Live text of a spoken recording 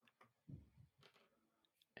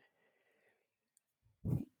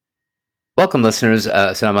Welcome, listeners.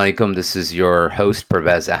 Assalamu alaikum. This is your host,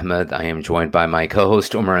 Pervez Ahmed. I am joined by my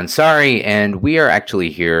co-host, Umar Ansari, and we are actually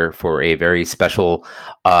here for a very special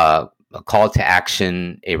a call to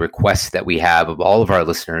action, a request that we have of all of our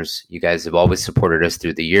listeners. You guys have always supported us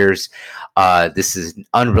through the years. This is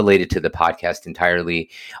unrelated to the podcast entirely,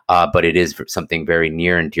 but it is something very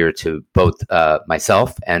near and dear to both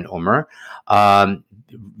myself and Umar.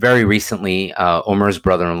 Very recently, Umar's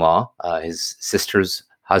brother-in-law, his sister's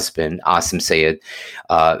husband, Asim Sayed,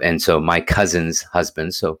 and so my cousin's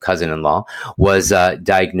husband, so cousin-in-law, was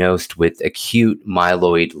diagnosed with acute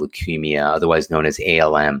myeloid leukemia, otherwise known as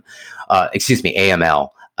AML.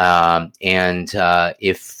 And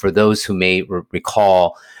if for those who may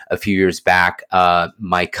recall, a few years back,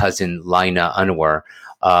 my cousin Lina Anwar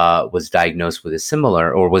was diagnosed with the same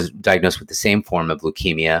form of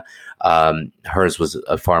leukemia. Hers was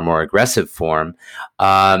a far more aggressive form.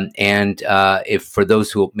 And if for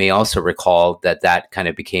those who may also recall that kind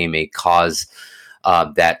of became a cause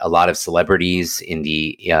that a lot of celebrities in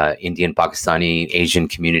the Indian, Pakistani, Asian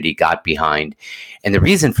community got behind. And the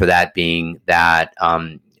reason for that being that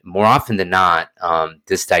more often than not,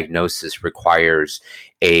 this diagnosis requires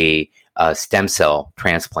a stem cell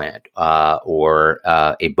transplant or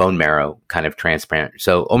a bone marrow kind of transplant.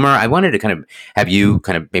 So, Omar, I wanted to kind of have you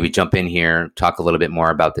kind of maybe jump in here, talk a little bit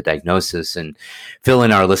more about the diagnosis and fill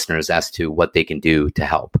in our listeners as to what they can do to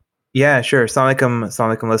help. Yeah, sure. Assalamu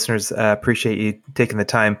alaikum, listeners. Appreciate you taking the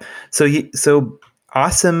time. So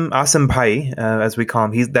Asim Bhai, as we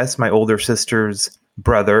call him, that's my older sister's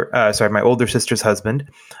brother. My older sister's husband.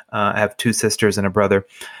 I have two sisters and a brother.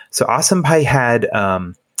 So Asim Bhai had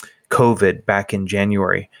COVID back in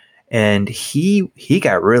January, and he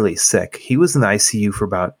got really sick. He was in the ICU for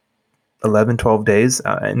about 11, 12 days,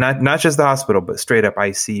 not just the hospital, but straight up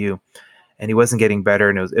ICU, and he wasn't getting better,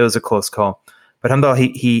 and it was a close call. But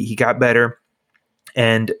alhamdulillah, he got better,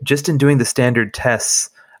 and just in doing the standard tests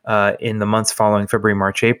in the months following February,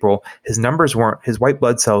 March, April, his white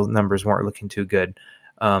blood cell numbers weren't looking too good.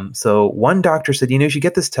 So one doctor said, you should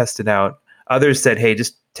get this tested out. Others said, hey,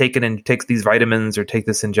 just take it and take these vitamins or take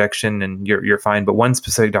this injection and you're fine. But one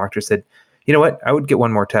specific doctor said, you know what, I would get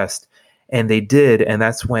one more test. And they did. And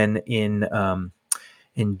that's when in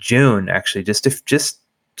June, actually, just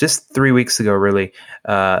 3 weeks ago, really,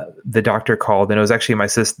 the doctor called, and it was actually my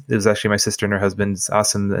sister and her husband's,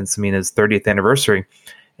 Asim and Samina's 30th anniversary.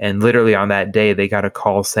 And literally on that day, they got a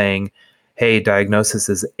call saying, hey, diagnosis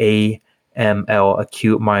is AML,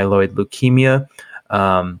 acute myeloid leukemia.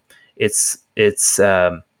 It's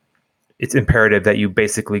imperative that you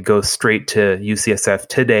basically go straight to UCSF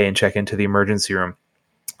today and check into the emergency room.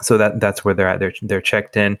 So that's where they're at. They're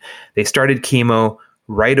checked in. They started chemo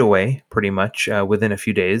right away, pretty much within a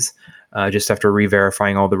few days, just after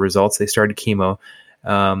re-verifying all the results. They started chemo,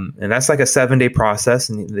 and that's like a 7-day process.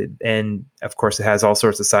 And of course, it has all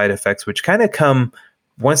sorts of side effects, which kind of come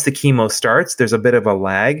once the chemo starts. There's a bit of a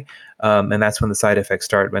lag, and that's when the side effects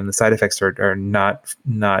start. When the side effects are not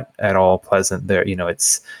at all pleasant. There,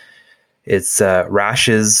 it's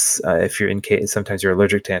rashes. If you're in case, sometimes you're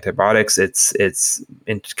allergic to antibiotics. It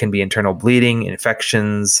can be internal bleeding,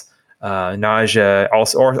 infections, nausea, all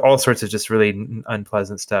sorts of just really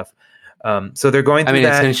unpleasant stuff. So they're going through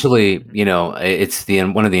that. Essentially, it's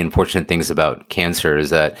one of the unfortunate things about cancer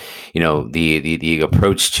is that, the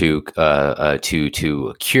approach to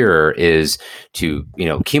cure is to,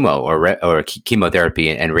 chemo or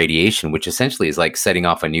chemotherapy and radiation, which essentially is like setting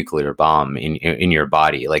off a nuclear bomb in your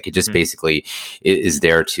body. Like it just basically is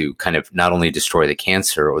there to kind of not only destroy the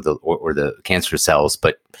cancer or the cancer cells,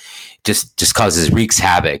 but wreaks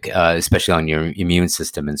havoc, especially on your immune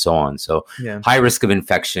system and so on. So high risk of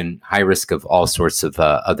infection, high risk of all sorts of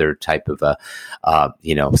other type of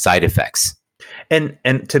side effects. And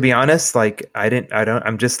to be honest, like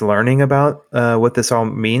I'm just learning about what this all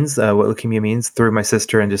means, what leukemia means through my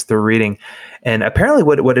sister and just through reading. And apparently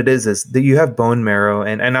what it is that you have bone marrow,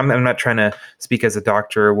 and I'm not trying to speak as a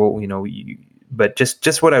doctor, but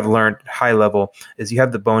just what I've learned high level is you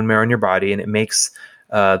have the bone marrow in your body, and it makes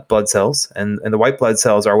blood cells, and the white blood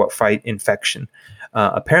cells are what fight infection.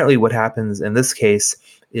 Apparently what happens in this case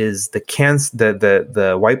is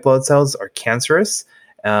the white blood cells are cancerous,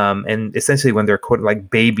 and essentially when they're quote like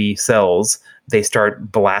baby cells, they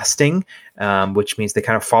start blasting, which means they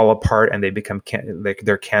kind of fall apart and they become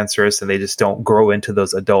they're cancerous, and they just don't grow into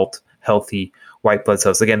those adult healthy white blood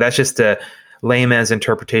cells. Again, that's just a layman's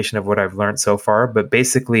interpretation of what I've learned so far, but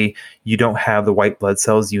basically you don't have the white blood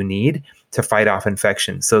cells you need to fight off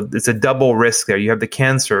infection. So it's a double risk there. You have the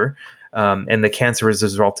cancer, and the cancer is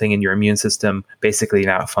resulting in your immune system basically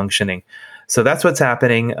not functioning. So that's what's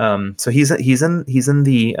happening. So he's in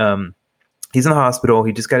the He's in the hospital.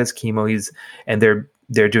 He just got his chemo. And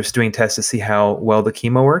they're just doing tests to see how well the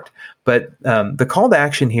chemo worked. But the call to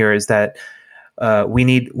action here is that we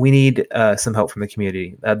need some help from the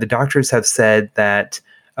community. The doctors have said that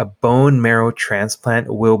a bone marrow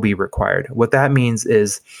transplant will be required. What that means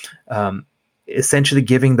is essentially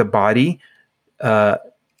giving the body a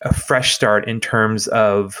fresh start in terms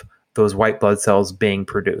of those white blood cells being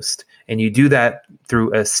produced. And you do that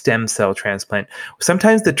through a stem cell transplant.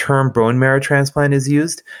 Sometimes the term bone marrow transplant is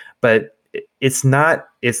used, but it's not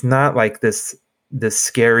like this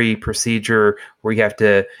scary procedure where you have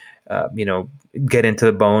to get into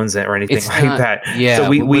the bones or anything that. Yeah. So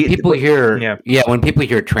when people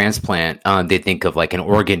hear transplant, they think of like an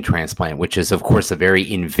organ transplant, which is of course a very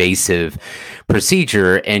invasive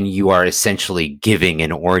procedure, and you are essentially giving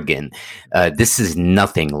an organ. This is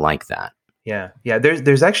nothing like that. Yeah.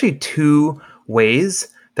 There's actually two ways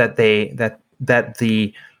that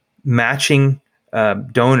the matching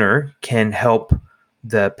donor can help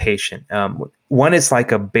the patient. One is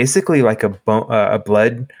basically like a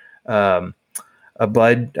blood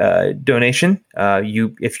donation.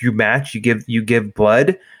 If you match, you give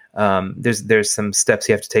blood. There's some steps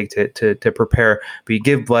you have to take to prepare, but you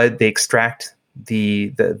give blood. They extract the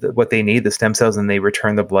what they need, the stem cells, and they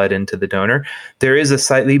return the blood into the donor. There is a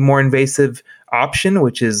slightly more invasive option,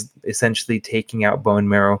 which is essentially taking out bone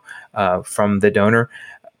marrow from the donor.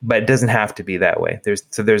 But it doesn't have to be that way. There's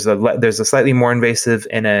a slightly more invasive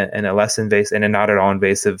and a less invasive and a not at all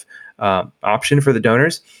invasive option for the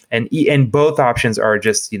donors, and both options are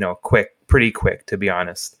just pretty quick, to be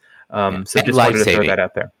honest. So just wanted to throw that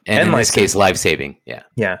out there. And in this case, life-saving. Yeah.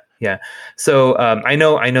 So I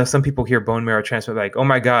know some people hear bone marrow transplant like, oh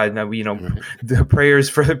my God, now the prayers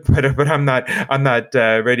for, but I'm not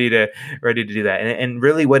ready to do that. And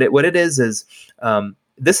really, what it is.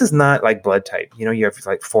 This is not like blood type. You have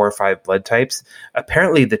like 4 or 5 blood types.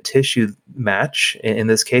 Apparently, the tissue match in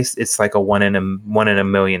this case, it's like a one in a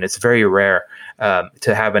million. It's very rare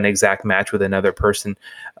to have an exact match with another person.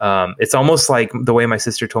 It's almost like the way my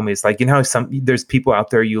sister told me. It's like how there's people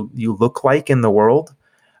out there you look like in the world.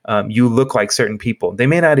 You look like certain people. They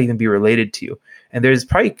may not even be related to you. And there's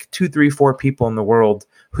probably 2, 3, 4 people in the world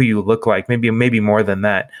who you look like. Maybe more than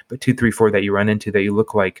that, but 2, 3, 4 that you run into that you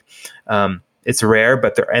look like. It's rare,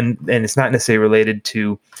 but and it's not necessarily related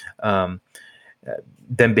to them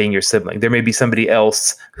being your sibling. There may be somebody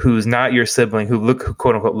else who's not your sibling who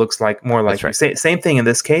quote unquote looks like more like you. Same thing in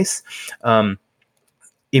this case.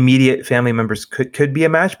 Immediate family members could be a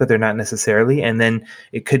match, but they're not necessarily. And then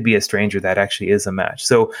it could be a stranger that actually is a match.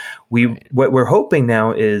 So what we're hoping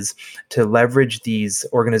now is to leverage these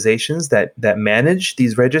organizations that manage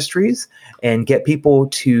these registries and get people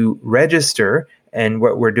to register. And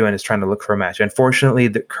what we're doing is trying to look for a match. Unfortunately,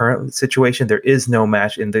 the current situation, there is no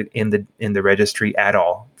match in the registry at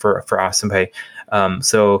all for OstomPay.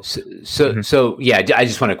 So yeah, I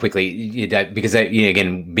just want to quickly because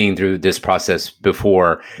again, being through this process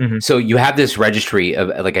before, so you have this registry of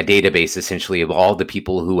like a database essentially of all the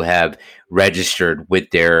people who have registered with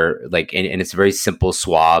their and it's a very simple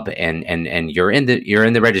swab and you're in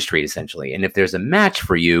the registry essentially. And if there's a match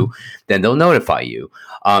for you, then they'll notify you.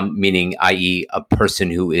 Meaning, i.e., a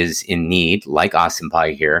person who is in need, like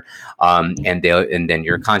OstomPay here, and then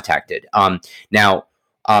you're contacted. Now,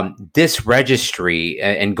 this registry,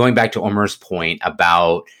 and going back to Omer's point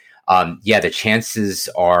about, the chances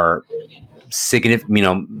are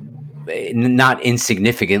significant, not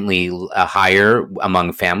insignificantly higher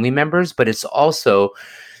among family members, but it's also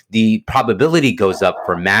the probability goes up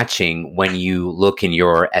for matching when you look in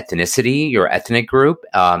your ethnicity, your ethnic group,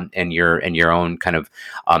 and your own kind of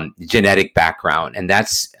genetic background, and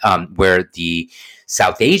that's where the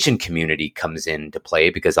South Asian community comes into play,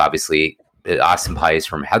 because obviously OstomPay is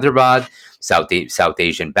from Hyderabad, South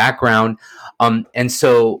Asian background, and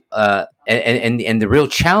so and the real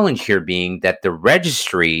challenge here being that the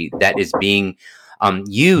registry that is being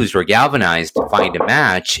used or galvanized to find a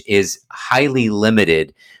match is highly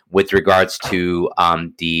limited with regards to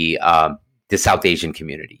the South Asian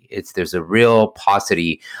community. There's a real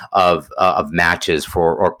paucity of matches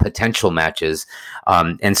or potential matches,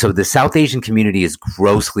 and so the South Asian community is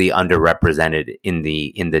grossly underrepresented in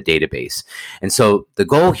the database. And so the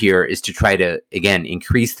goal here is to try to again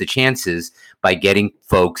increase the chances by getting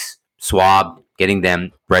folks swabbed, getting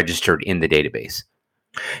them registered in the database.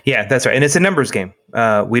 Yeah, that's right, and it's a numbers game.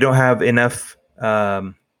 We don't have enough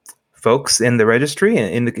folks in the registry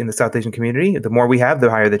in the South Asian community. The more we have, the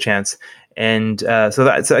higher the chance. And so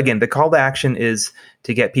again, the call to action is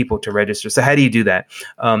to get people to register. So how do you do that?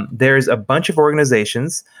 There's a bunch of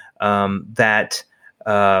organizations that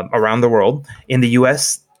around the world. In the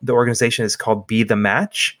U.S., the organization is called Be the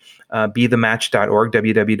Match. BeTheMatch.org,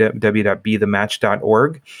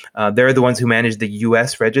 www.bethematch.org. They're the ones who manage the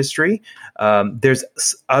U.S. registry. There's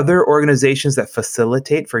other organizations that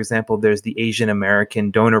facilitate. For example, there's the Asian American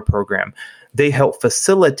Donor Program. They help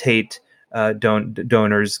facilitate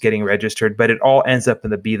donors getting registered, but it all ends up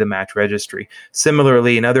in the Be the Match registry.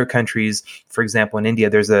 Similarly, in other countries, for example, in India,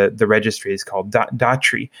 there's the registry is called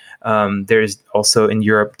Datri. There's also in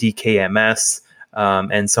Europe DKMS,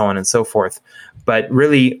 and so on and so forth. But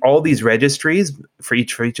really, all these registries for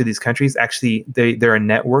each of these countries, actually, they're a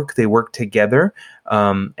network. They work together,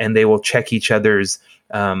 and they will check each other's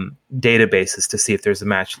databases to see if there's a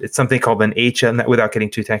match. It's something called an HLA. Without getting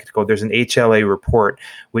too technical, there's an HLA report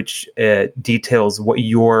which details what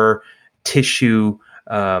your tissue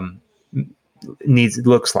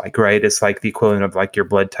looks like. Right, it's like the equivalent of like your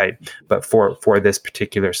blood type, but for this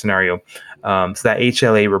particular scenario. So that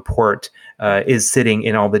HLA report is sitting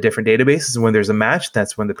in all the different databases. And when there's a match,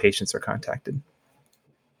 that's when the patients are contacted.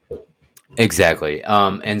 Exactly.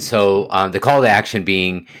 And so the call to action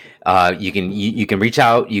being, you can reach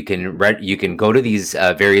out, you can go to these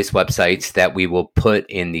various websites that we will put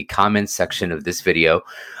in the comments section of this video,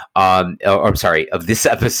 or I'm sorry, of this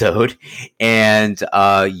episode, and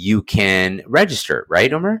you can register,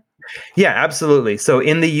 right, Omer? Yeah, absolutely. So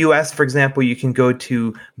in the US, for example, you can go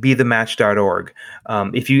to bethematch.org.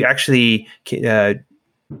 If you actually, if you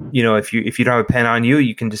don't have a pen on you,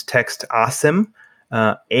 you can just text AASIM,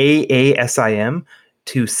 AASIM,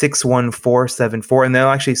 to 61474, and they'll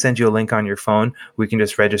actually send you a link on your phone. We can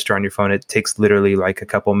just register on your phone. It takes literally like a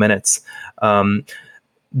couple minutes. There's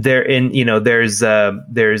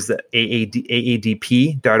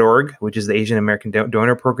AADP.org, which is the Asian American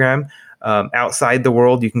Donor Program. Outside the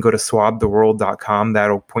world, you can go to swabtheworld.com.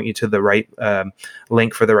 That'll point you to the right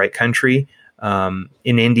link for the right country. In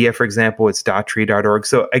India, for example, it's datri.org.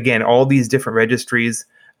 So again, all these different registries,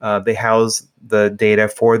 they house the data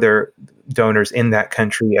for their donors in that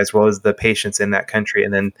country as well as the patients in that country,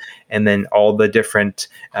 and then all the different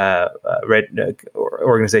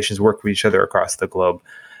organizations work with each other across the globe.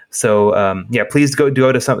 So please go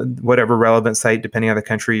to whatever relevant site depending on the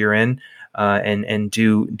country you're in, and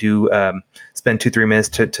do spend 2-3 minutes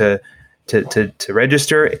to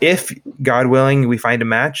register. If, God willing, we find a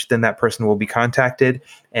match, then that person will be contacted,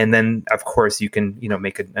 and then of course you can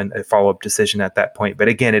make a follow-up decision at that point. But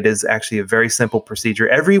again, it is actually a very simple procedure.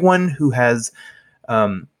 Everyone who has,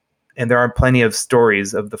 and there are plenty of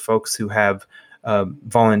stories of the folks who have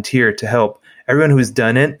volunteered to help. Everyone who's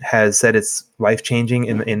done it has said it's life-changing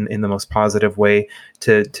in the most positive way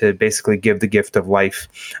to basically give the gift of life,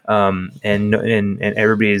 and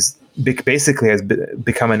everybody's basically has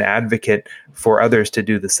become an advocate for others to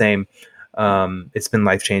do the same. It's been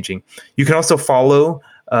life-changing. You can also follow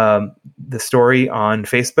the story on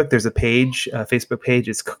Facebook. There's a Facebook page.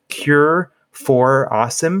 It's Cure for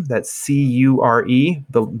AASIM. That's CURE,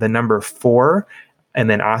 the number 4, and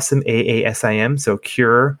then AASIM, AASIM. So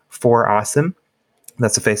Cure for AASIM.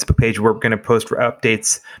 That's a Facebook page. We're going to post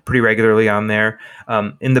updates pretty regularly on there.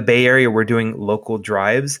 In the Bay Area, we're doing local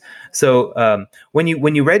drives. So when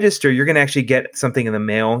you register, you're going to actually get something in the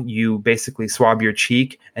mail. You basically swab your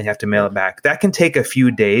cheek and you have to mail it back. That can take a few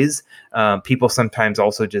days. People sometimes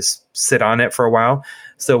also just sit on it for a while.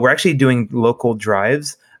 So we're actually doing local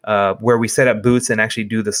drives where we set up booths and actually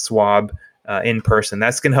do the swab in person.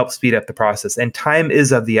 That's going to help speed up the process. And time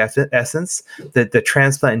is of the essence. That the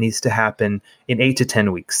transplant needs to happen in 8 to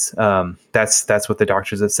 10 weeks. That's what the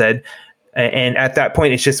doctors have said. And at that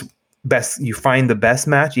point, it's just best you find the best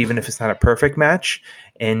match, even if it's not a perfect match,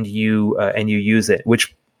 and you use it,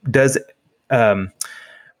 which does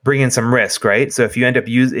bring in some risk, right? So if you end up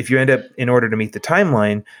in order to meet the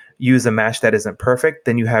timeline, use a match that isn't perfect,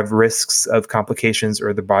 then you have risks of complications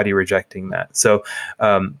or the body rejecting that. So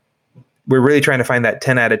we're really trying to find that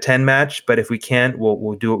 10 out of 10 match, but if we can't,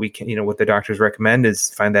 we'll do what we can. What the doctors recommend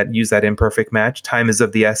is use that imperfect match. Time is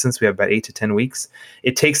of the essence. We have about 8 to 10 weeks.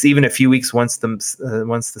 It takes even a few weeks once the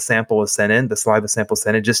sample is sent in, the saliva sample is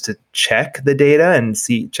sent in, just to check the data and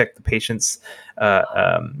check the patient's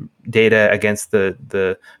data against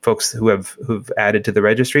the folks who've added to the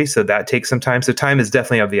registry. So that takes some time. So time is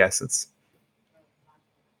definitely of the essence.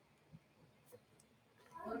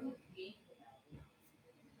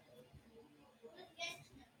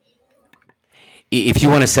 if you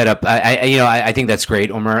want to set up, I think that's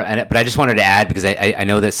great, Omar. But I just wanted to add, because I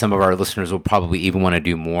know that some of our listeners will probably even want to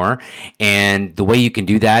do more. And the way you can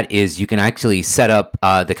do that is you can actually set up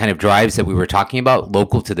the kind of drives that we were talking about,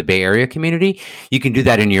 local to the Bay Area community. You can do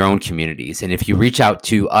that in your own communities. And if you reach out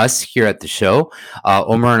to us here at the show,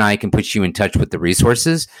 Omar and I can put you in touch with the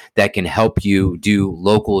resources that can help you do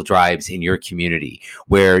local drives in your community,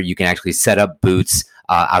 where you can actually set up booths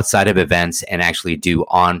outside of events and actually do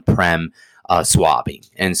on-prem swabbing.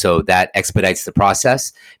 And so that expedites the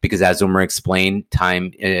process, because as Omar explained,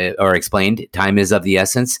 time is of the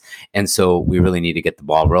essence. And so we really need to get the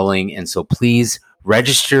ball rolling. And so please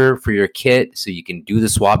register for your kit so you can do the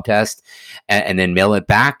swab test and then mail it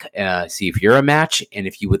back, see if you're a match. And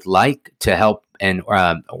if you would like to help and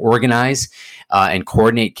organize and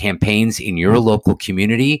coordinate campaigns in your local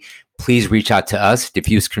community, please reach out to us,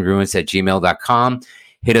 diffusecongruence@gmail.com.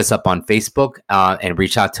 Hit us up on Facebook and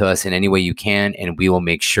reach out to us in any way you can, and we will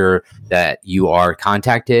make sure that you are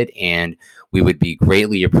contacted. And we would be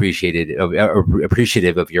greatly appreciative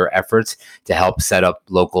of your efforts to help set up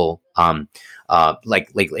local,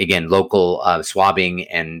 local swabbing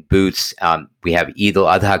and booths. We have Eid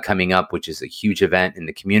al-Adha coming up, which is a huge event in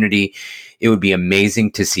the community. It would be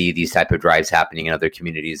amazing to see these type of drives happening in other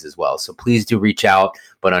communities as well. So please do reach out,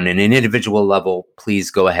 but on an individual level,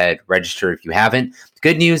 please go ahead, register if you haven't. The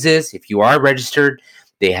good news is, if you are registered,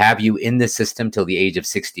 they have you in the system till the age of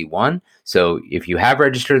 61. So if you have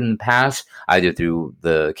registered in the past, either through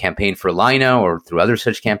the campaign for Lina or through other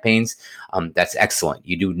such campaigns, that's excellent.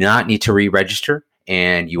 You do not need to re-register,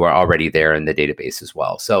 and you are already there in the database as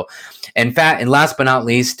well. So, in fact, and last but not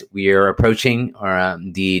least, we are approaching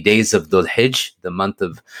the days of Dhul Hijj, the month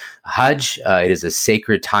of Hajj. It is a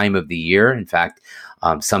sacred time of the year. In fact,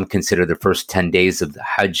 some consider the first 10 days of the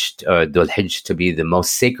Hajj, Dhul Hijj, to be the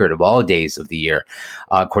most sacred of all days of the year,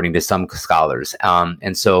 according to some scholars.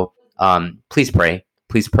 And so please pray.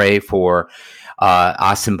 Please pray for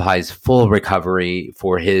Asim Bhai's full recovery,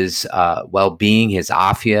 for his well-being, his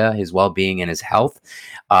afia, his well-being and his health,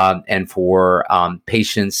 and for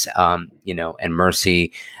patience, and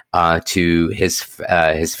mercy to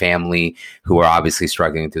his family, who are obviously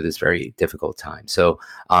struggling through this very difficult time. So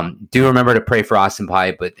do remember to pray for Asim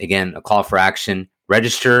Bhai. But again, a call for action: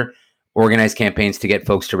 register, organize campaigns to get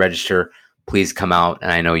folks to register. Please come out,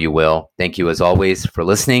 and I know you will. Thank you as always for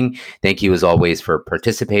listening. Thank you as always for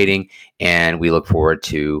participating, and we look forward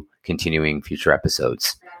to continuing future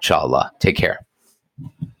episodes. Inshallah. Take care.